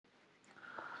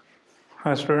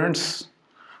Hi students,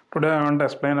 today I want to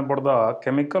explain about the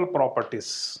chemical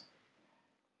properties.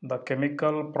 The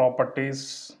chemical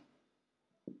properties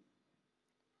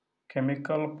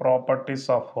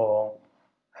of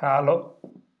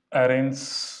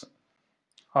haloarenes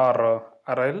or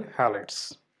aryl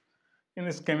halides. In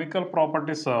this chemical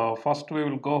properties, first we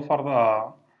will go for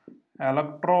the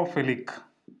electrophilic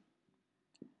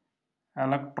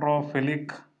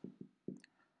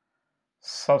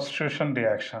substitution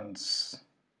reactions.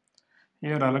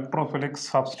 Here electrophilic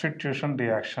substitution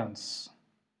reactions.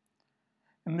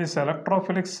 In this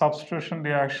electrophilic substitution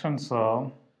reactions,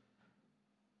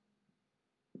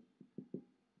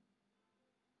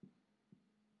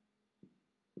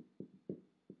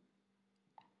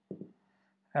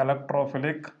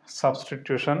 electrophilic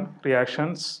substitution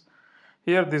reactions.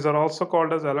 Here these are also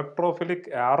called as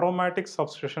electrophilic aromatic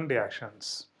substitution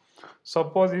reactions.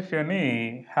 Suppose if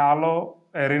any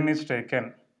haloarene is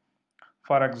taken,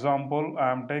 for example,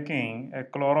 I am taking a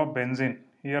chlorobenzene.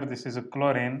 Here this is a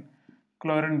chlorine.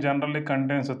 Chlorine generally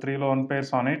contains 3 lone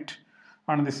pairs on it,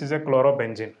 and this is a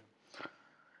chlorobenzene.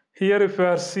 Here if you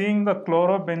are seeing the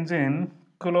chlorobenzene,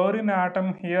 chlorine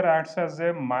atom here acts as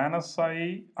a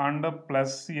 -I and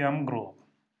 +M group.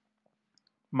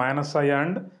 -I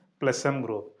and +M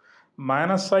group.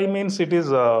 -I means it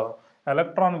is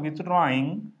electron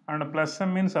withdrawing and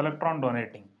 +M means electron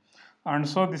donating. And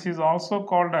so this is also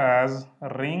called as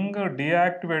ring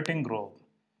deactivating group.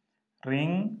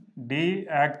 Ring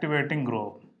deactivating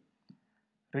group.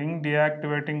 Ring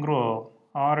deactivating group,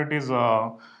 or it is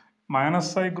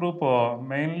 -I group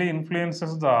mainly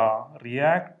influences the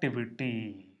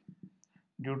reactivity.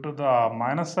 Due to the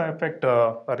 -I effect,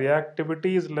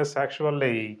 reactivity is less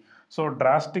actually, so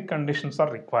drastic conditions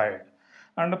are required.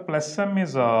 And +M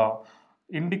is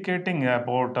indicating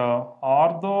about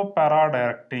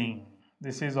ortho-para-directing.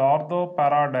 This is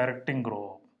ortho-para-directing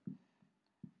group.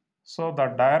 So the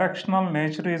directional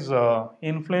nature is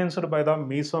influenced by the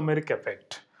mesomeric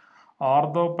effect.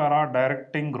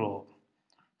 Ortho-para-directing group.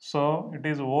 So it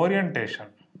is orientation.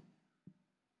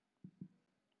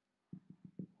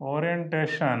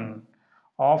 Orientation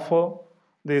of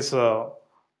this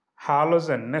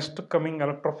halogen next coming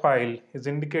electrophile is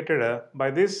indicated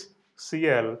by this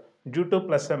Cl due to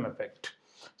 +M effect.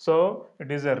 So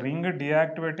it is a ring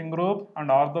deactivating group and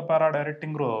ortho-para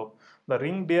directing group. The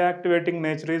ring deactivating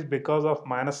nature is because of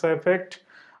 -I effect,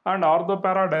 and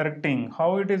ortho-para directing. How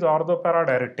it is ortho-para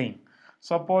directing?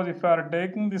 Suppose if you are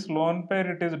taking this lone pair,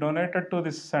 it is donated to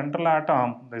this central atom,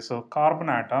 this carbon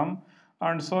atom,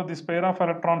 and so this pair of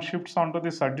electrons shifts onto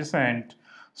this adjacent.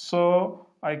 So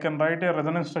I can write a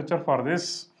resonance structure for this.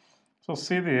 So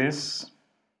see this.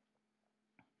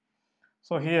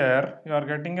 So here you are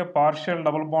getting a partial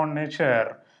double bond nature,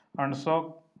 and so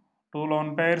 2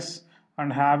 lone pairs and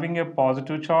having a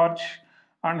positive charge,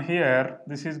 and here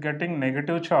this is getting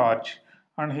negative charge,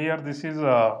 and here this is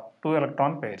 2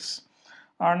 electron pairs.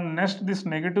 And next this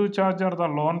negative charge or the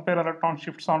lone pair electron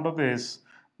shifts onto this,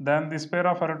 then this pair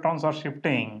of electrons are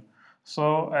shifting. So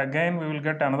again we will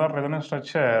get another resonance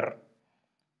structure.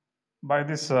 By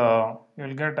this you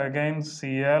will get again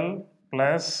Cl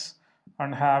plus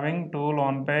and having 2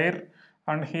 lone pair,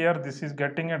 and here this is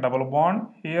getting a double bond.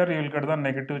 Here you will get the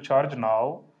negative charge now,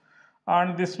 and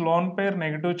this lone pair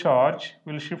negative charge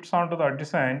will shifts onto the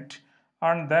adjacent,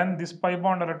 and then this pi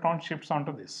bond electron shifts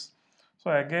onto this. So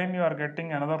again you are getting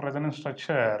another resonance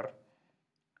structure,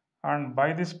 and by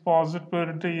this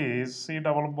positivity is C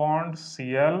double bond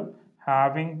Cl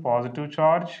having positive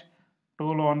charge,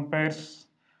 2 lone pairs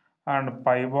and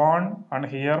pi bond, and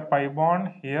here pi bond,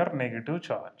 here negative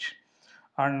charge.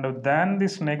 And then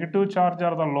this negative charge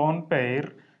or the lone pair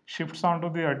shifts onto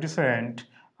the adjacent,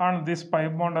 and this pi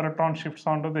bond electron shifts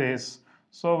onto this.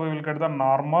 So we will get the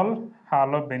normal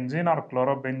halobenzene or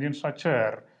chlorobenzene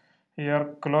structure. Here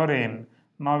chlorine,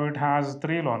 now it has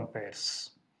 3 lone pairs.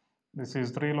 This is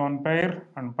 3 lone pair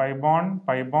and pi bond,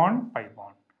 pi bond, pi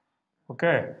bond.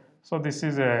 Okay, so this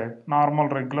is a normal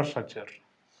regular structure.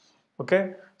 Okay,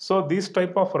 so these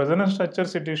type of resonance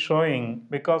structures it is showing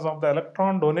because of the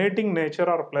electron donating nature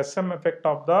or +M effect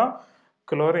of the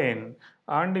chlorine.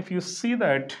 And if you see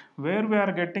that where we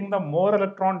are getting the more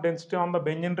electron density on the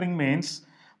benzene ring means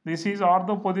this is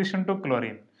ortho position to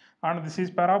chlorine, and this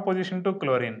is para position to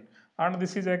chlorine, and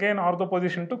this is again ortho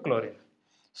position to chlorine.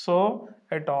 So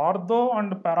at ortho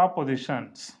and para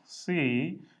positions,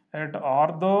 see at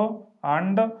ortho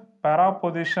and para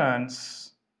positions,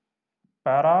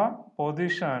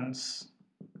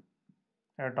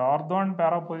 at ortho and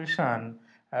para position,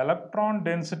 electron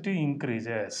density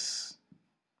increases.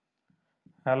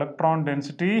 Electron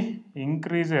density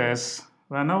increases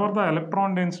Whenever the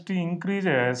electron density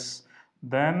increases,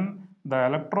 then the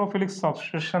electrophilic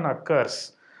substitution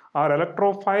occurs or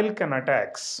electrophile can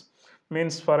attacks.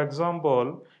 Means, for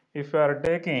example, if you are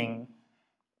taking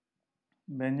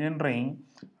benzene ring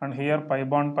and here pi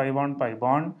bond, pi bond, pi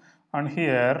bond, and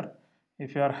here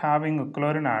if you are having a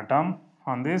chlorine atom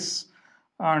on this,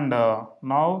 and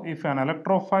now if an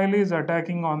electrophile is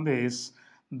attacking on this,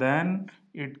 then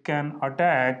it can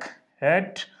attack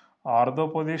at ortho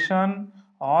position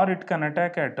or it can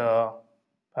attack at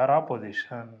para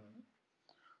position.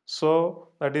 So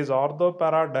that is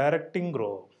ortho-para directing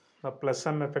group. The plus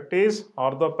M effect is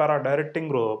ortho-para directing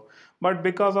group, but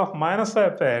because of minus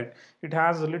effect, it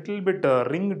has a little bit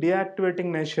ring deactivating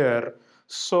nature.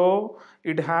 So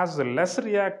it has less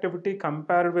reactivity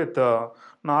compared with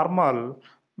normal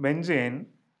benzene,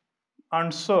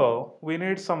 and so we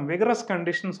need some vigorous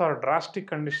conditions or drastic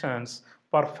conditions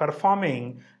for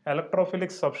performing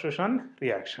electrophilic substitution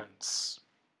reactions.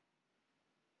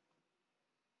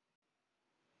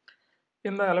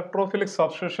 In the electrophilic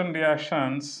substitution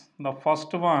reactions, the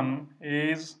first one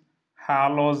is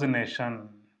halogenation.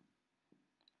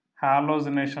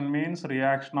 Halogenation means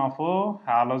reaction of a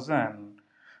halogen.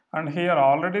 And here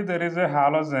already there is a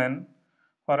halogen.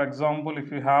 For example,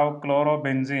 if you have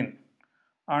chlorobenzene,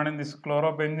 and in this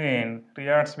chlorobenzene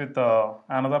reacts with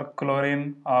another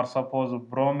chlorine or suppose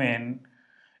bromine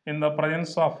in the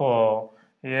presence of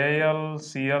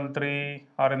AlCl3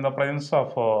 or in the presence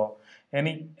of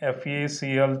any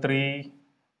FeCl3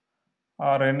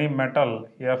 or any metal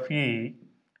Fe,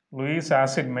 Lewis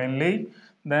acid mainly,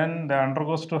 then they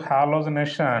undergoes to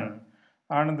halogenation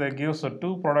and they gives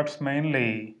two products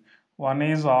mainly. One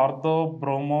is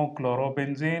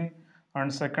orthobromochlorobenzene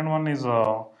and second one is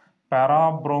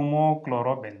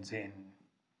parabromochlorobenzene.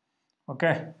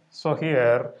 Okay, so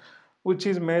here which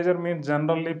is major means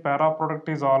generally para product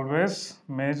is always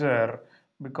major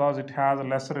because it has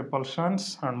less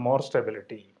repulsions and more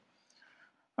stability.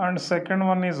 And second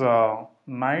one is a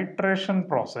nitration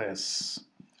process.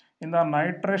 In the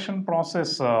nitration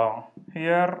process,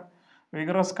 here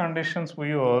vigorous conditions we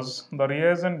use. The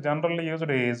reagent generally used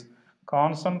is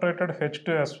concentrated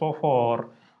H2SO4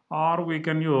 or we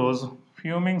can use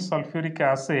fuming sulfuric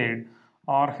acid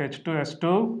or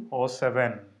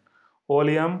H2S2O7.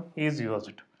 Oleum is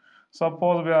used.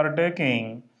 Suppose we are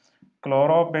taking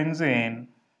chlorobenzene,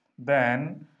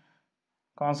 then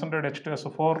concentrate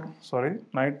H2SO4, sorry,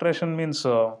 nitration means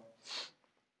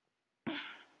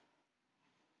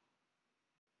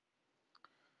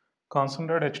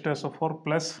concentrate H2SO4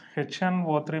 plus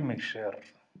HNO3 mixture,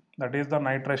 that is the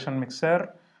nitration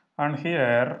mixture, and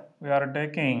here we are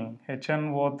taking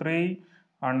HNO3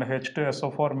 and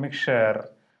H2SO4 mixture,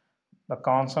 the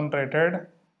concentrated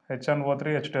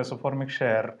HNO3 H2SO4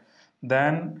 mixture,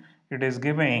 then it is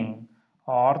giving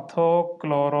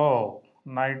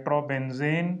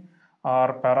orthochloronitrobenzene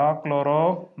or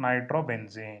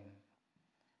parachloronitrobenzene.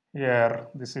 Here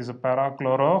this is a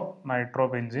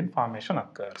parachloronitrobenzene formation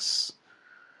occurs.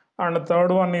 And the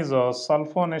third one is a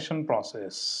sulfonation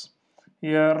process.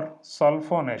 Here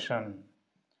sulfonation.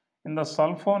 In the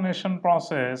sulfonation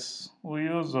process we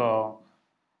use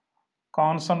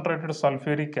concentrated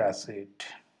sulfuric acid,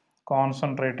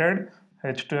 concentrated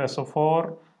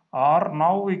H2SO4, or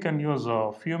now we can use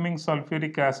fuming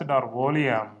sulfuric acid or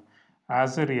oleum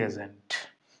as a reagent.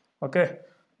 Okay,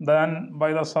 then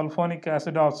by the sulfonic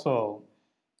acid also,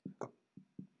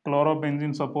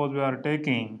 chlorobenzene, suppose we are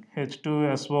taking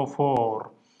H2SO4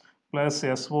 plus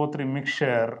SO3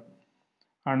 mixture,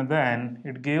 and then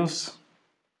it gives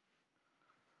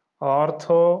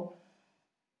ortho,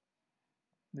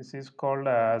 this is called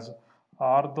as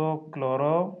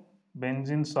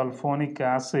orthochlorobenzene sulfonic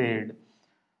acid,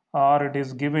 or it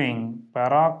is giving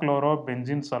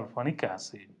parachlorobenzene sulfonic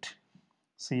acid,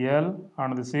 Cl,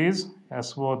 and this is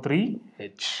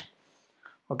SO3H.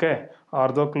 Okay,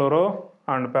 orthochloro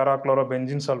and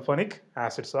parachlorobenzene sulfonic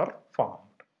acids are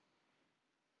formed.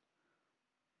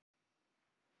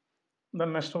 The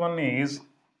next one is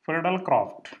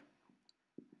Friedel-Crafts.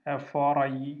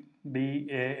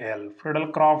 F-R-I-D-A-L.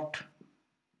 Friedel-Crafts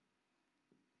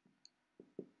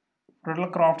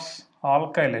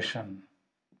alkylation.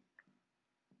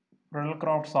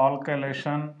 Friedel-Crafts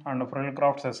alkylation and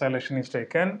Friedel-Crafts acylation is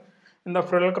taken. In the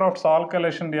Friedel-Crafts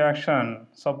alkylation reaction,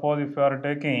 suppose if you are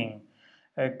taking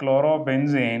a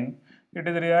chlorobenzene, it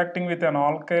is reacting with an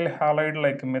alkyl halide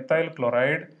like methyl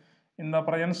chloride in the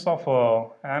presence of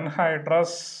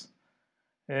anhydrous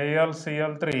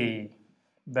AlCl3,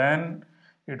 then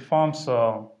it forms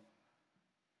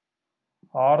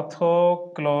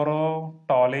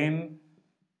orthochlorotoluene,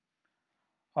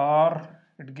 or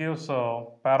it gives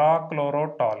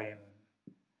parachlorotoluene.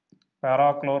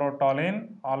 Parachlorotoluene,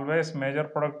 always major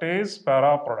product is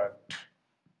para product.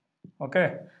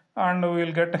 Okay, and we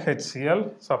will get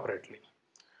HCl separately.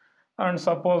 And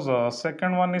suppose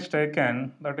second one is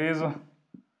taken, that is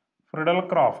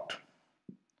Friedel-Crafts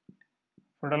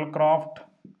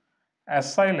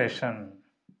acylation.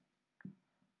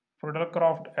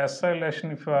 Friedel-Crafts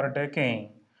acylation, if you are taking,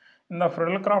 in the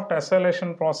Friedel-Crafts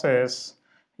acylation process,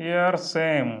 here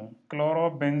same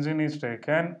chlorobenzene is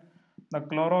taken. The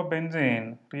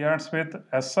chlorobenzene reacts with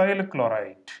acyl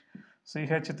chloride,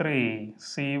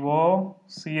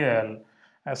 CH3COCl,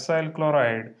 acyl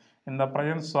chloride, in the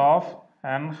presence of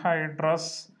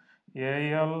anhydrous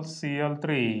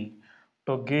AlCl3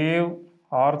 to give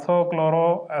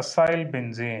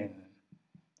orthochloroacylbenzene.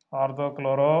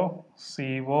 Orthochloro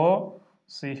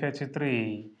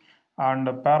COCH3 and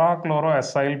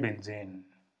parachloroacylbenzene.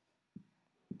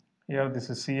 Here this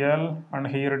is Cl and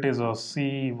here it is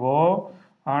CO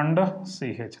and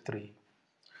CH3.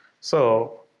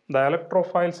 So the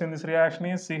electrophiles in this reaction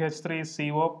is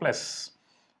CH3CO plus.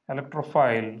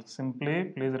 Electrophile, simply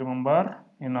please remember,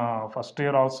 in first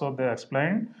year also they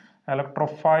explained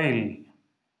electrophile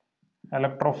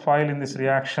in this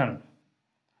reaction.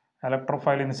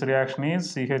 Electrophile in this reaction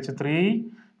is CH3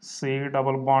 C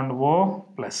double bond O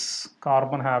plus,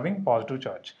 carbon having positive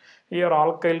charge. Here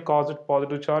alkyl caused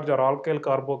positive charge or alkyl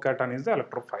carbocation is the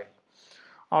electrophile.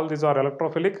 All these are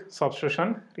electrophilic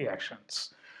substitution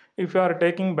reactions. If you are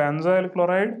taking benzyl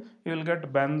chloride, you will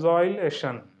get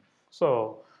benzylation.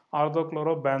 So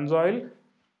orthochlorobenzyl,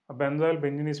 a benzyl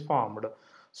benzene is formed.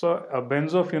 So a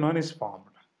benzophenone is formed.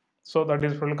 So that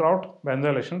is Friedel-Crafts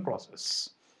benzylation process.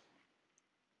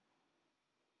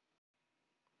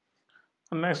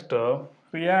 Next,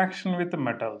 reaction with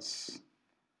metals.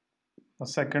 The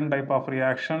second type of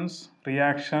reactions,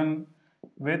 reaction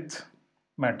with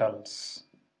metals.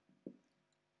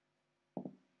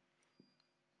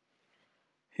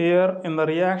 Here in the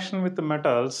reaction with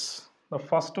metals, the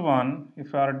first one,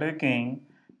 if you are taking,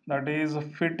 that is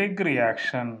Fittig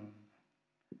reaction.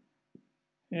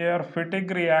 Here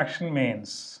Fittig reaction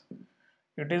means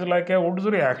it is like a Woods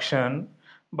reaction,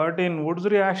 but in Woods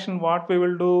reaction what we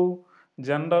will do?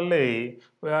 Generally,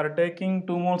 we are taking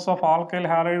 2 moles of alkyl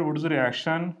halide Woods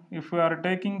reaction. If we are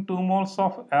taking 2 moles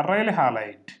of aryl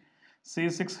halide,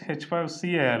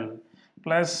 C6H5Cl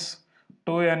plus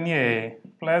 2Na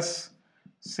plus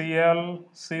Cl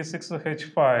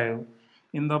C6H5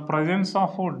 in the presence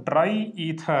of dry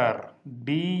ether,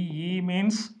 De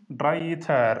means dry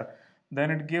ether, then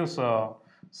it gives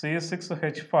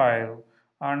C6H5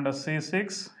 and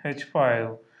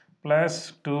C6H5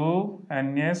 plus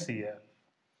 2NaCl.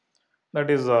 That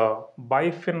is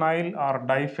biphenyl or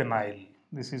diphenyl.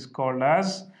 This is called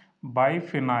as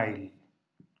biphenyl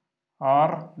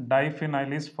or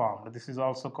diphenyl is formed. This is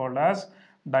also called as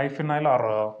diphenyl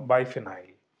or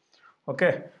biphenyl.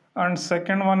 Okay, and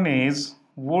second one is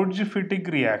Wurtz-Fittig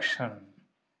reaction.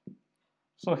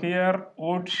 So here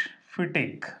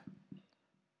Wurtz-Fittig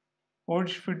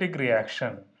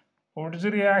reaction. Wurtz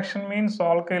reaction means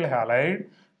alkyl halide.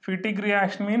 Fittig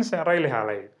reaction means aryl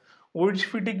halide.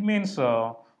 Wurtz-Fittig means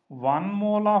 1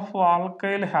 mole of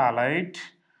alkyl halide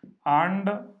and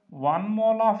 1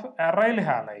 mole of aryl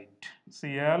halide,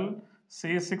 Cl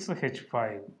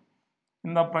C6H5,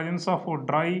 in the presence of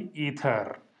dry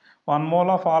ether. 1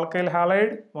 mole of alkyl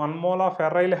halide, 1 mole of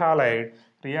aryl halide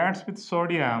reacts with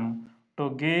sodium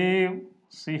to give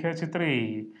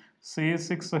CH3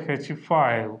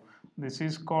 C6H5. This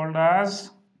is called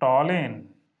as toluene.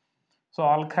 So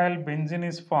alkyl benzene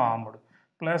is formed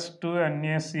plus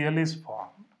 2NaCl is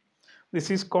formed. This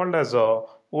is called as a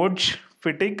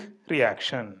Wurtz-Fittig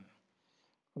reaction.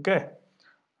 Okay,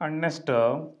 and next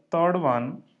third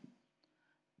one,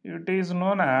 it is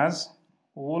known as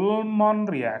Ullmann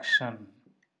reaction.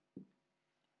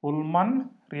 Ullmann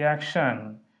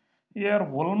reaction. Here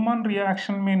Ullmann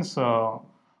reaction means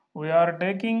we are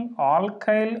taking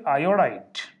alkyl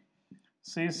iodide,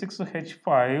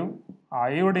 C6H5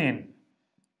 iodine.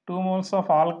 2 moles of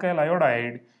alkyl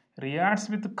iodide reacts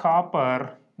with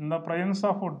copper in the presence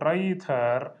of dry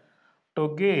ether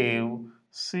to give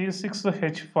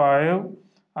C6H5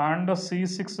 and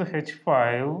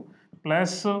C6H5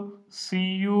 plus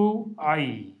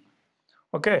CuI.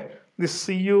 Okay, this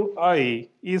CuI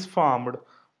is formed,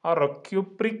 or a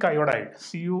cupric iodide,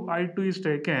 CuI2 is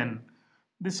taken.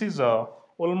 This is a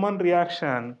Ullmann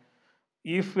reaction.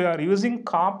 If we are using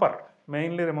copper,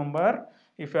 mainly remember,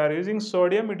 if you are using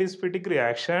sodium, it is Fittig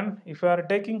reaction. If you are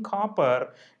taking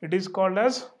copper, it is called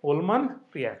as Ullmann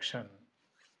reaction.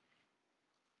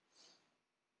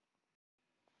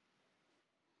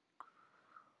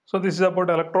 So this is about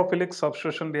electrophilic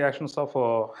substitution reactions of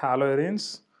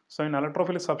haloarenes. So in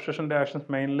electrophilic substitution reactions,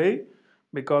 mainly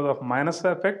because of minus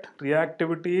effect,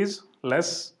 reactivity is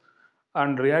less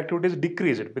and reactivity is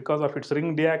decreased because of its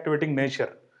ring deactivating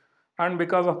nature. And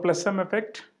because of plus M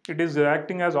effect, it is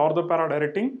acting as ortho-para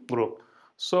directing group.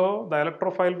 So the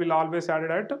electrophile will always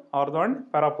added at ortho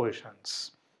and para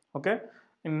positions. Okay.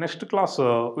 In next class,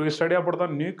 we will study about the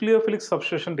nucleophilic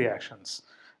substitution reactions.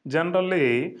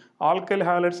 Generally, alkyl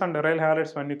halides and aryl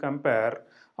halides, when you compare,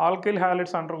 alkyl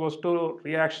halides undergoes two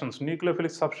reactions,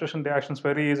 nucleophilic substitution reactions,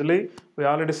 very easily. We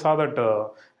already saw that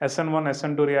SN1,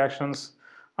 SN2 reactions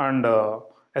and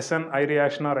SNI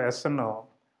reaction or SN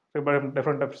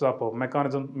different types of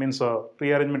mechanism, means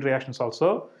rearrangement reactions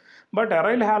also. But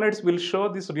aryl halides will show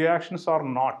these reactions or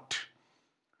not.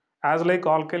 As like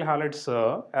alkyl halides,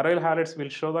 aryl halides will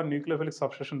show the nucleophilic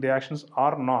substitution reactions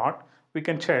or not. We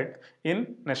can check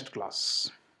in next class.